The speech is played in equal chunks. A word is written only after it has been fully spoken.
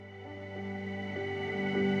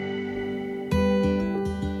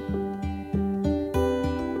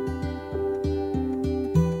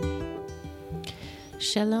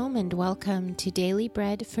Shalom and welcome to Daily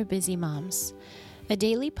Bread for Busy Moms, a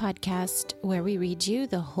daily podcast where we read you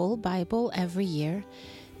the whole Bible every year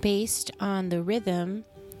based on the rhythm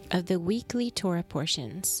of the weekly Torah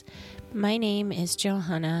portions. My name is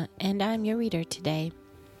Johanna and I'm your reader today.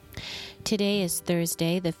 Today is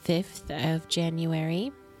Thursday, the 5th of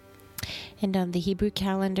January, and on the Hebrew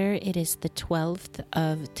calendar it is the 12th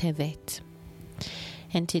of Tevet.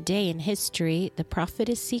 And today in history, the prophet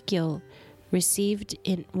Ezekiel received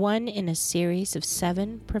one in a series of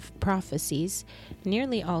 7 prophecies,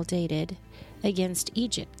 nearly all dated, against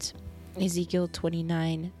Egypt, Ezekiel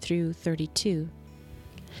 29 through 32.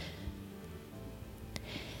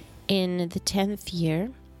 In the 10th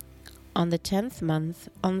year, on the 10th month,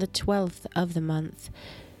 on the 12th of the month,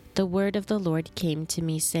 the word of the Lord came to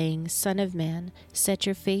me, saying, Son of man, set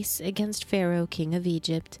your face against Pharaoh, king of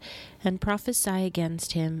Egypt, and prophesy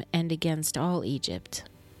against him and against all Egypt.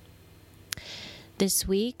 This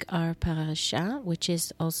week, our parasha, which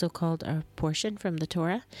is also called our portion from the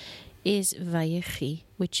Torah, is Vayechi,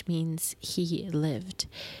 which means he lived.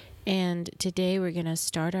 And today we're going to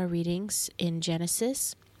start our readings in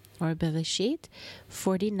Genesis, or Bereshit,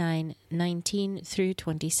 49:19 through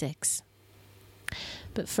 26.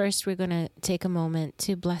 But first, we're going to take a moment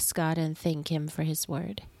to bless God and thank Him for His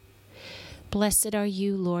word. Blessed are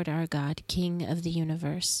you, Lord our God, King of the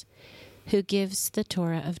universe, who gives the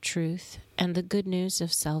Torah of truth and the good news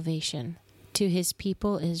of salvation to His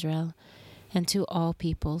people Israel and to all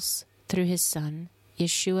peoples through His Son,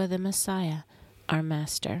 Yeshua the Messiah, our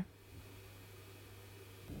Master.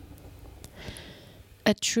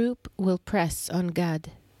 A troop will press on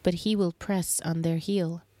Gad, but he will press on their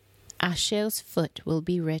heel. Asher's foot will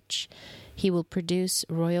be rich. He will produce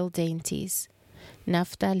royal dainties.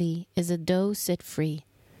 Naphtali is a doe set free,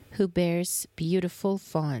 who bears beautiful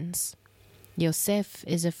fawns. Yosef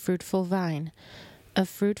is a fruitful vine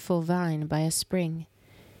by a spring.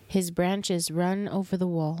 His branches run over the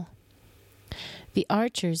wall. The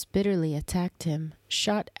archers bitterly attacked him,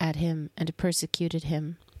 shot at him, and persecuted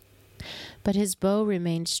him. But his bow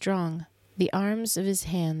remained strong. The arms of his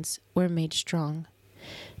hands were made strong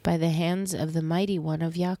by the hands of the mighty one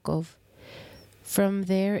of Yaakov. From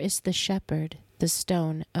there is the shepherd, the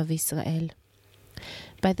stone of Israel.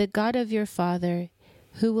 By the God of your father,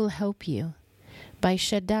 who will help you? By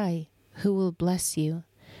Shaddai, who will bless you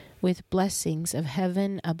with blessings of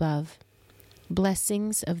heaven above,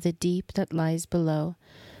 blessings of the deep that lies below,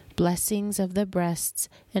 blessings of the breasts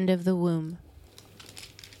and of the womb.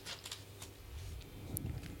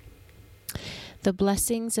 The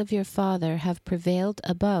blessings of your father have prevailed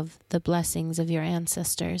above the blessings of your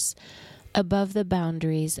ancestors, above the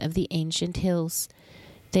boundaries of the ancient hills.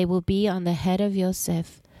 They will be on the head of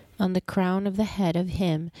Yosef, on the crown of the head of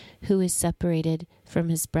him who is separated from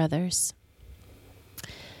his brothers.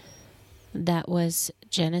 That was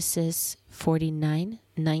Genesis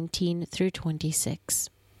 49:19 through 26.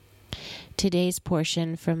 Today's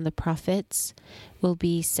portion from the prophets will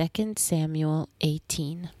be 2 Samuel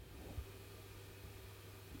 18.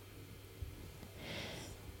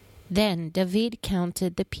 Then David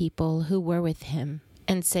counted the people who were with him,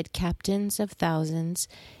 and set captains of thousands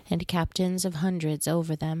and captains of hundreds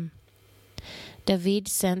over them. David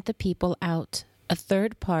sent the people out, a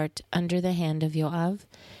third part under the hand of Joab,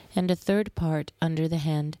 and a third part under the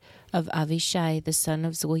hand of Avishai the son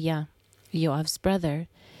of Zeruiah, Joab's brother,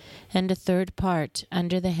 and a third part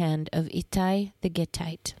under the hand of Ittai the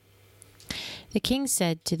Gittite. The king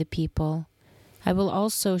said to the people, I will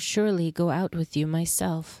also surely go out with you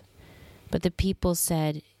myself. But the people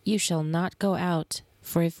said, You shall not go out,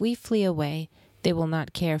 for if we flee away, they will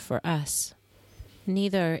not care for us.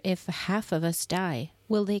 Neither, if half of us die,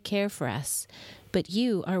 will they care for us. But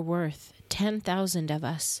you are worth 10,000 of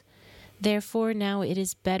us. Therefore now it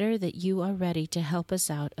is better that you are ready to help us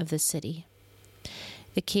out of the city.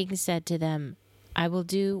 The king said to them, I will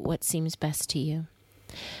do what seems best to you.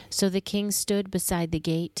 So the king stood beside the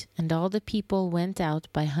gate, and all the people went out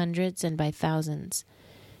by hundreds and by thousands.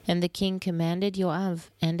 And the king commanded Joab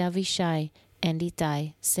and Avishai and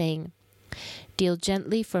Ittai, saying, Deal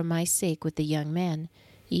gently for my sake with the young man,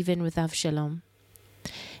 even with Avshalom.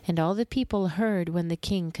 And all the people heard when the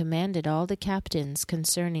king commanded all the captains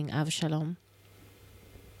concerning Avshalom.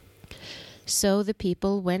 So the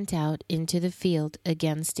people went out into the field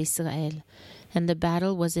against Israel, and the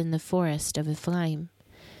battle was in the forest of Ephraim.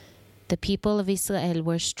 The people of Israel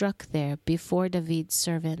were struck there before David's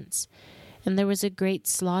servants, and there was a great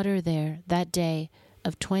slaughter there that day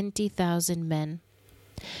of 20,000 men.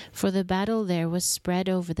 For the battle there was spread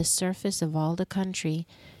over the surface of all the country,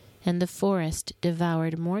 and the forest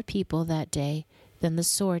devoured more people that day than the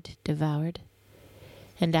sword devoured.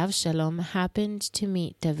 and Avshalom happened to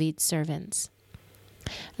meet David's servants.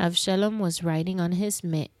 Avshalom was riding on his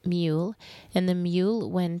mule, and the mule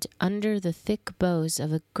went under the thick boughs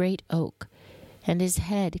of a great oak, and his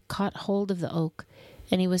head caught hold of the oak,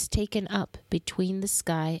 and he was taken up between the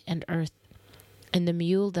sky and earth, and the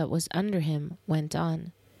mule that was under him went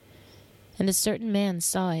on. And a certain man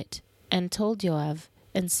saw it, and told Joab,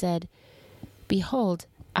 and said, Behold,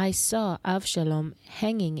 I saw Avshalom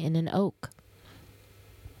hanging in an oak.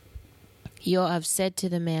 Joab said to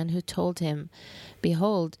the man who told him,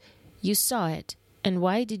 Behold, you saw it, and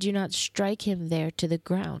why did you not strike him there to the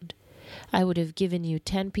ground? I would have given you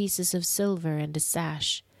 10 pieces of silver and a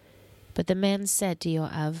sash. But the man said to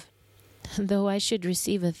Joab, Though I should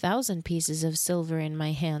receive 1,000 pieces of silver in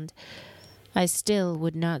my hand, I still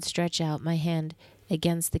would not stretch out my hand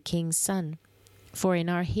against the king's son. For in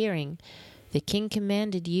our hearing the king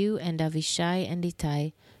commanded you and Avishai and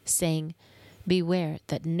Ittai, saying, Beware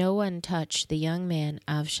that no one touch the young man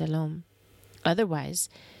Avshalom. Otherwise,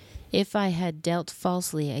 if I had dealt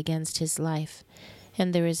falsely against his life,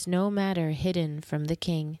 and there is no matter hidden from the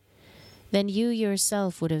king, then you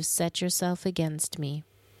yourself would have set yourself against me.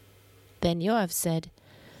 Then Joab said,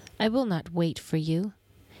 I will not wait for you.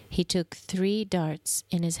 He took 3 darts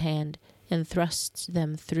in his hand and thrust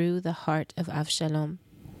them through the heart of Avshalom,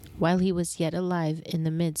 while he was yet alive in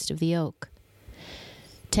the midst of the oak.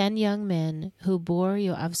 10 young men who bore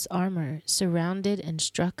Joab's armor surrounded and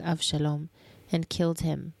struck Avshalom and killed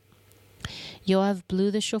him. Joab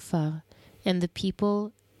blew the shofar, and the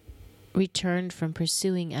people returned from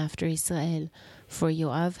pursuing after Israel, for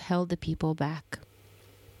Joab held the people back.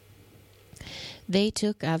 They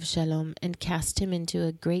took Avshalom and cast him into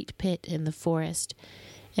a great pit in the forest,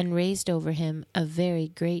 and raised over him a very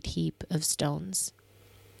great heap of stones.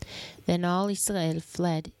 Then all Israel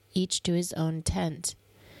fled, each to his own tent.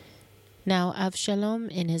 Now Avshalom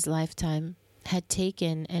in his lifetime had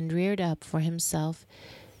taken and reared up for himself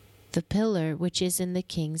the pillar which is in the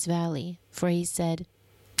king's valley, for he said,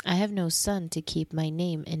 I have no son to keep my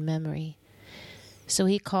name in memory. So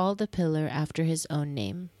he called the pillar after his own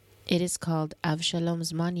name. It is called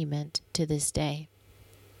Avshalom's monument to this day.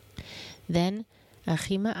 Then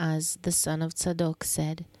Ahimaaz the son of Tzadok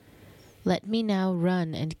said, Let me now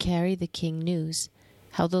run and carry the king news,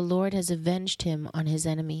 how the Lord has avenged him on his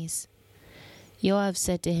enemies. Joab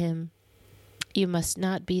said to him, You must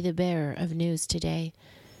not be the bearer of news today,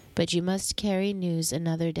 but you must carry news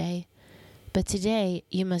another day. But today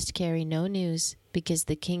you must carry no news, because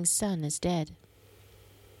the king's son is dead.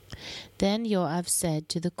 Then Joab said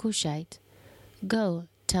to the Cushite, Go,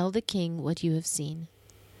 tell the king what you have seen.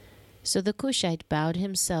 So the Cushite bowed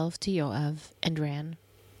himself to Joab and ran.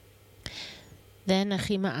 Then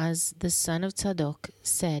Ahimaaz the son of Tzadok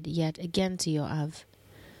said yet again to Joab,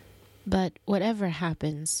 But whatever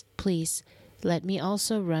happens, please let me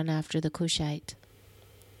also run after the Cushite.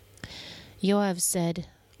 Joab said,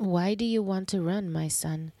 Why do you want to run, my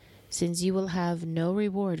son, since you will have no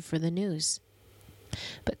reward for the news?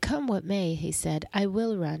 But come what may, he said, I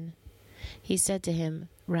will run. He said to him,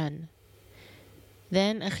 Run.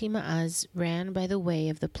 Then Ahimaaz ran by the way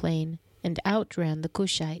of the plain, and outran the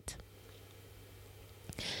Cushite.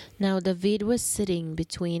 Now David was sitting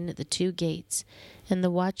between the 2 gates, and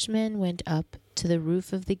the watchman went up to the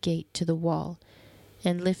roof of the gate to the wall,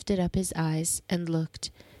 and lifted up his eyes, and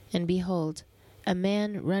looked, and behold, a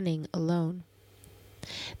man running alone.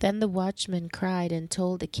 Then the watchman cried and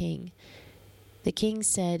told the king. The king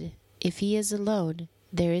said, If he is alone,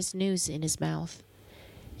 there is news in his mouth.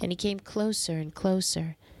 And he came closer and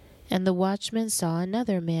closer, and the watchman saw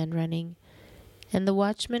another man running. And the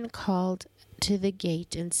watchman called to the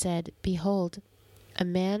gate and said, Behold, a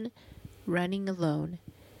man running alone.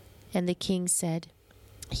 And the king said,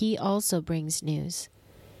 He also brings news.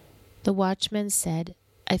 The watchman said,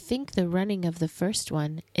 I think the running of the first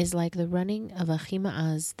one is like the running of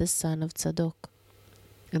Ahimaaz the son of Tzadok.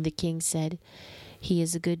 And the king said, He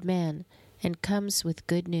is a good man, and comes with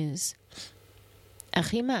good news.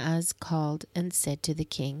 Ahimaaz called and said to the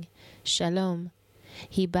king, Shalom.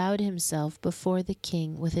 He bowed himself before the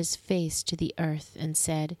king with his face to the earth, and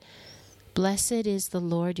said, Blessed is the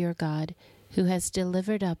Lord your God, who has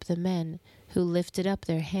delivered up the men who lifted up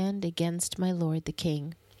their hand against my lord the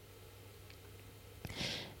king.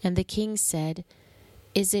 And the king said,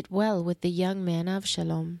 Is it well with the young man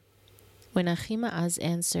Avshalom? When Ahimaaz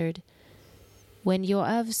answered, When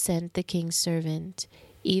Joab sent the king's servant,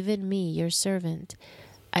 even me your servant,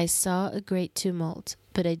 I saw a great tumult,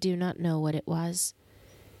 but I do not know what it was.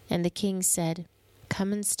 And the king said,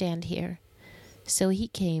 Come and stand here. So he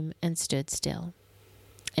came and stood still.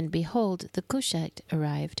 And behold, the Cushite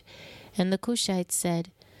arrived. And the Cushite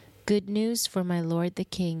said, Good news for my lord the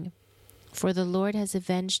king, for the Lord has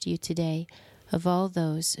avenged you today of all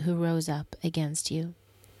those who rose up against you.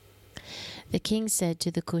 The king said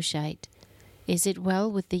to the Cushite, Is it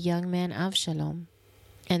well with the young man Avshalom?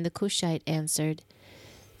 And the Cushite answered,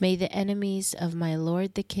 May the enemies of my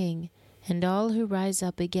lord the king and all who rise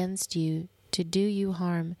up against you to do you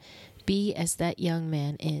harm be as that young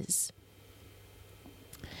man is.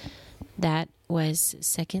 That was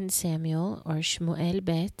 2 Samuel or Shmuel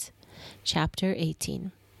Bet, chapter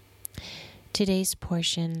 18. Today's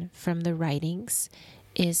portion from the writings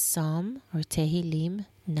is Psalm or Tehillim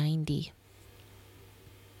 90.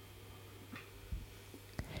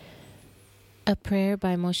 A prayer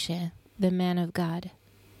by Moshe, the man of God.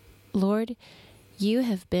 Lord, you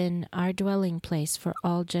have been our dwelling place for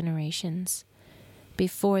all generations.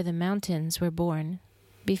 Before the mountains were born,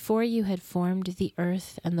 before you had formed the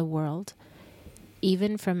earth and the world,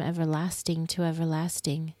 even from everlasting to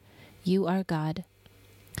everlasting, you are God.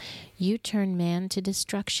 You turn man to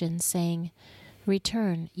destruction, saying,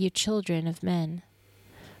 Return, you children of men.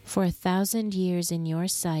 For 1,000 years in your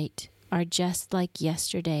sight are just like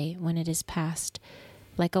yesterday when it is past,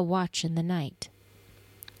 like a watch in the night.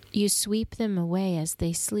 You sweep them away as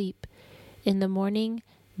they sleep. In the morning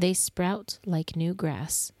they sprout like new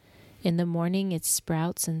grass. In the morning it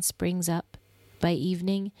sprouts and springs up. By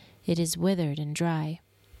evening it is withered and dry.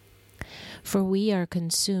 For we are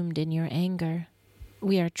consumed in your anger.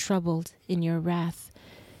 We are troubled in your wrath.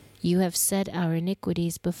 You have set our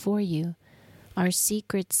iniquities before you, our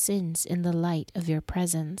secret sins in the light of your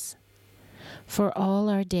presence. For all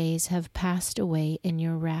our days have passed away in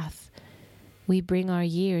your wrath. We bring our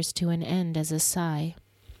years to an end as a sigh.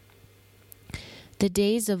 The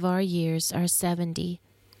days of our years are 70,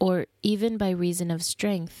 or even by reason of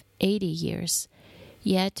strength, 80 years.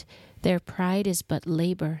 Yet their pride is but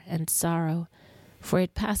labor and sorrow, for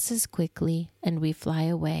it passes quickly and we fly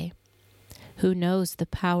away. Who knows the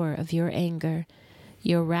power of your anger,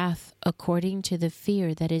 your wrath according to the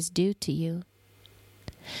fear that is due to you?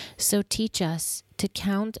 So teach us to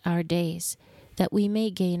count our days, that we may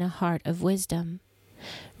gain a heart of wisdom.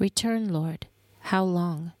 Return, Lord, how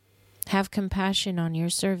long? Have compassion on your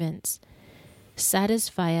servants.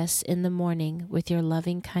 Satisfy us in the morning with your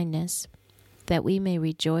loving kindness, that we may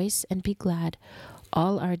rejoice and be glad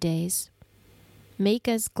all our days. Make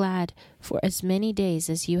us glad for as many days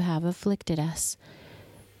as you have afflicted us,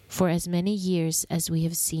 for as many years as we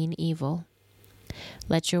have seen evil.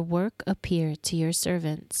 Let your work appear to your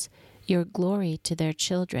servants, your glory to their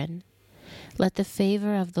children. Let the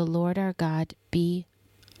favor of the Lord our God be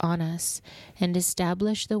on us, and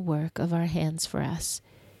establish the work of our hands for us.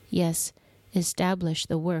 Yes, establish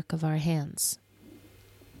the work of our hands.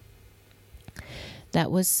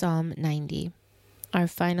 That was Psalm 90. Our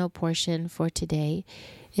final portion for today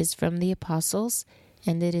is from the Apostles,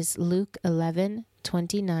 and it is Luke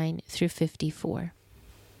 11:29 through 54.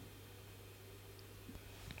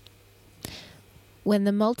 When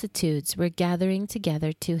the multitudes were gathering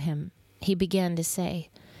together to him, he began to say,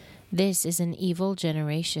 This is an evil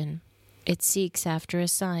generation. It seeks after a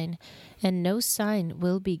sign, and no sign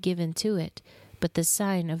will be given to it, but the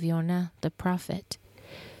sign of Jonah the prophet.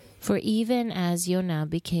 For even as Jonah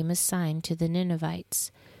became a sign to the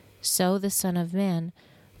Ninevites, so the Son of Man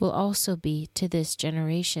will also be to this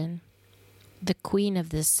generation. The queen of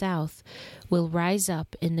the south will rise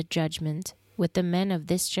up in the judgment with the men of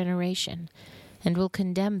this generation, and will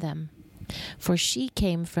condemn them. For she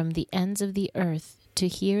came from the ends of the earth to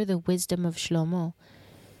hear the wisdom of Shlomo,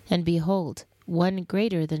 and behold, one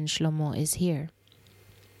greater than Shlomo is here.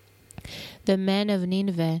 The men of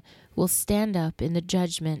Nineveh will stand up in the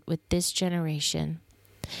judgment with this generation,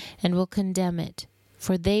 and will condemn it,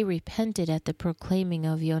 for they repented at the proclaiming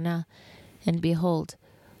of Jonah, and behold,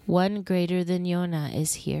 one greater than Jonah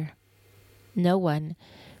is here. No one,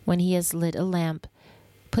 when he has lit a lamp,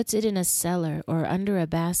 puts it in a cellar or under a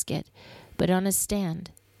basket, but on a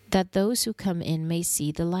stand, that those who come in may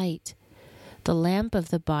see the light. The lamp of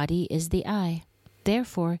the body is the eye.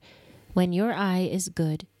 Therefore, when your eye is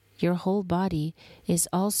good, your whole body is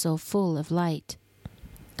also full of light.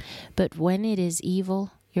 But when it is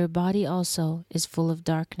evil, your body also is full of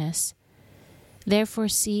darkness. Therefore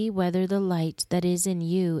see whether the light that is in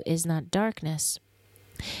you is not darkness.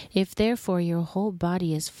 If therefore your whole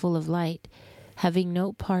body is full of light, having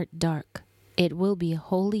no part dark, it will be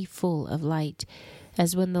wholly full of light,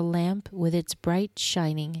 as when the lamp with its bright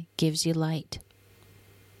shining gives you light.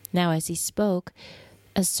 Now as he spoke,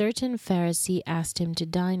 a certain Pharisee asked him to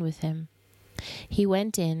dine with him. He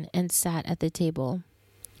went in and sat at the table.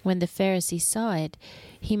 When the Pharisee saw it,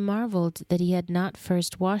 he marveled that he had not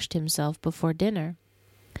first washed himself before dinner.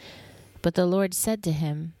 But the Lord said to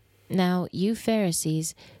him, Now you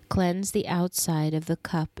Pharisees cleanse the outside of the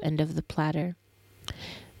cup and of the platter,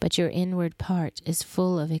 but your inward part is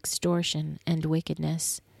full of extortion and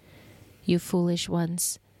wickedness. You foolish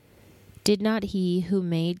ones, did not he who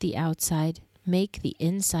made the outside make the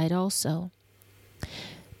inside also?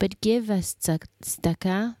 But give us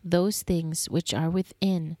tzedakah those things which are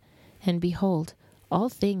within, and behold, all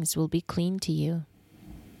things will be clean to you.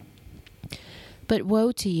 But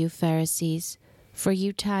woe to you, Pharisees, for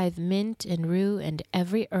you tithe mint and rue and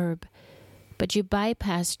every herb, but you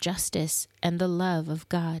bypass justice and the love of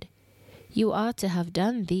God. You ought to have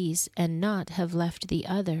done these and not have left the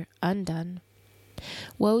other undone.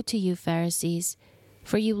 Woe to you, Pharisees,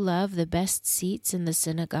 for you love the best seats in the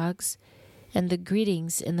synagogues and the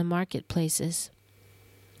greetings in the marketplaces.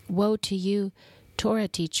 Woe to you, Torah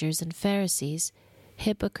teachers and Pharisees,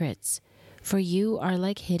 hypocrites, for you are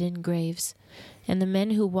like hidden graves, and the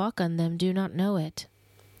men who walk on them do not know it.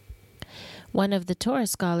 One of the Torah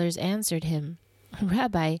scholars answered him,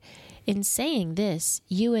 Rabbi, in saying this,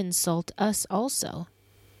 you insult us also.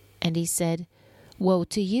 And he said, Woe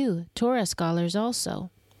to you, Torah scholars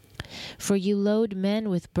also, for you load men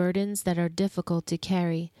with burdens that are difficult to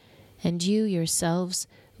carry, and you yourselves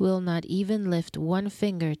will not even lift one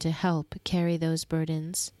finger to help carry those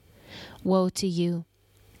burdens. Woe to you,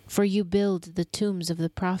 for you build the tombs of the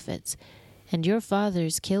prophets, and your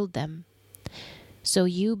fathers killed them. So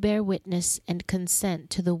you bear witness and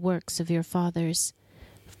consent to the works of your fathers,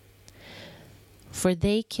 for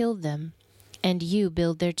they killed them, and you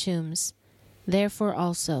build their tombs. Therefore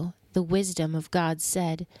also the wisdom of God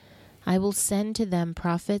said, I will send to them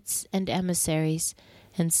prophets and emissaries,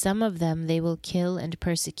 and some of them they will kill and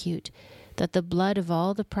persecute, that the blood of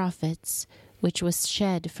all the prophets, which was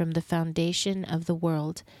shed from the foundation of the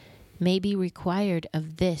world, may be required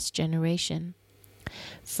of this generation.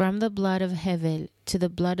 From the blood of Hevel to the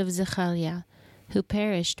blood of Zechariah, who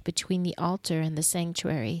perished between the altar and the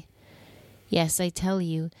sanctuary. Yes, I tell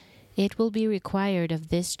you, it will be required of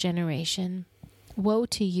this generation. Woe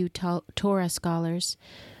to you, Torah scholars,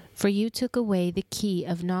 for you took away the key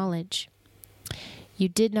of knowledge. You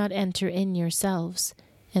did not enter in yourselves,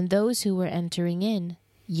 and those who were entering in,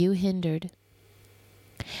 you hindered.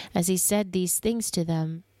 As he said these things to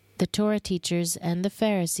them, the Torah teachers and the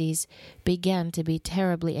Pharisees began to be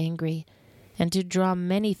terribly angry, and to draw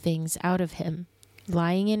many things out of him,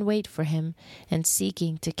 lying in wait for him, and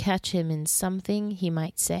seeking to catch him in something he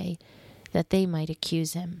might say, that they might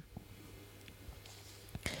accuse him.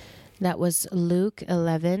 That was Luke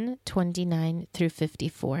 11:29 through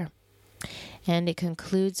 54. And it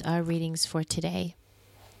concludes our readings for today.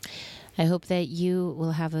 I hope that you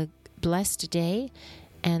will have a blessed day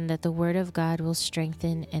and that the Word of God will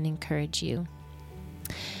strengthen and encourage you.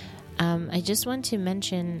 I just want to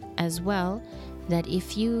mention as well that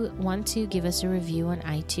if you want to give us a review on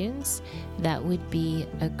iTunes, that would be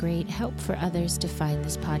a great help for others to find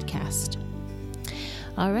this podcast.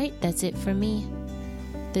 All right, that's it for me.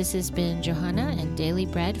 This has been Johanna and Daily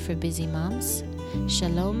Bread for Busy Moms.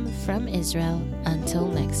 Shalom from Israel. Until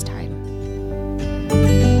next time.